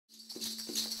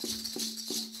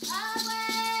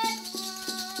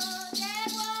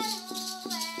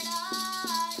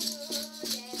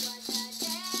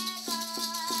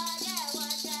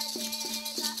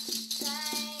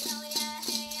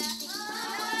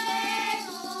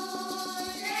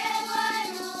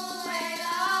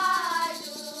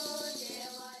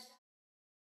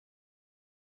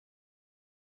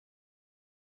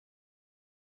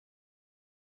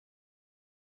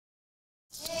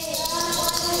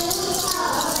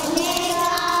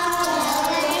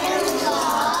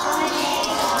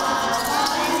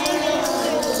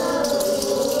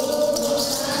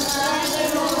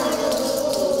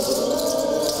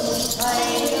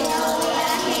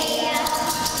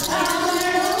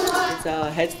It's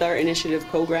a Head Start Initiative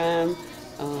program.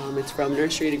 It's from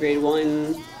nursery to grade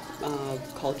 1,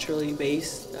 culturally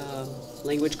based,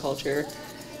 language culture.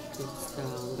 It's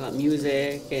got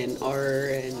music and art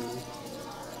and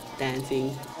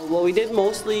dancing. Well, we did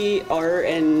mostly art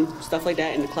and stuff like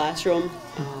that in the classroom.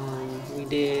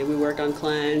 We worked on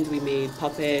clans, we made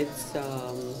puppets.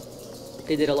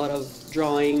 They did a lot of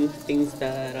drawing, things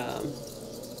that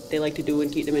they like to do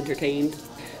and keep them entertained.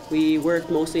 We worked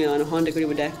mostly on Honda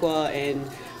Wadekwa, and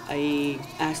I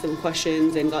asked them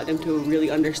questions and got them to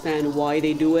really understand why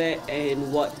they do it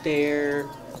and what they're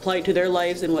applied to their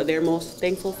lives and what they're most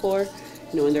thankful for,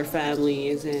 in their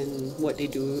families and what they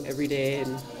do every day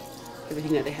and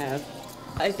everything that they have.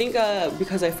 I think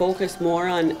because I focus more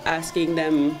on asking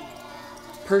them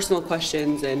personal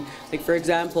questions, and like for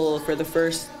example, for the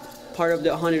first part of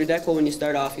the Honda Wadekwa, when you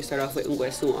start off with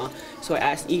Ngwesua. So I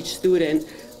asked each student,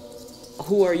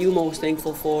 who are you most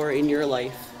thankful for in your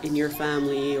life, in your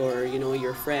family, or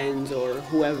your friends or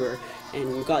whoever,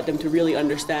 and got them to really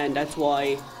understand that's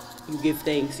why you give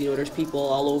thanks. There's people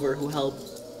all over who help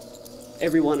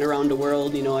everyone around the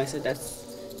world. I said that's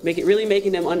really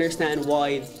making them understand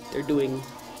why they're doing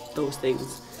those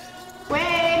things.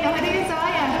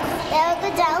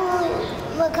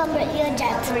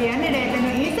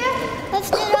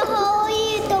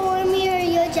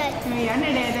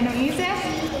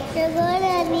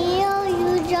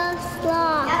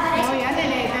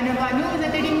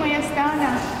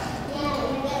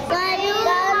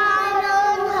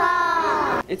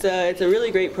 It's a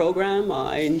really great program.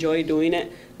 I enjoy doing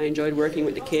it. I enjoyed working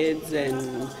with the kids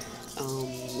and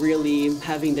really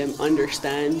having them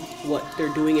understand what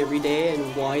they're doing every day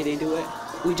and why they do it.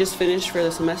 We just finished for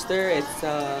the semester. It's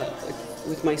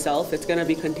with myself. It's going to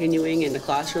be continuing in the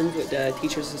classrooms with the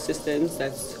teachers' assistants.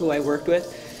 That's who I worked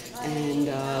with. And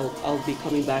I'll be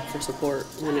coming back for support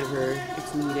whenever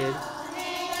it's needed.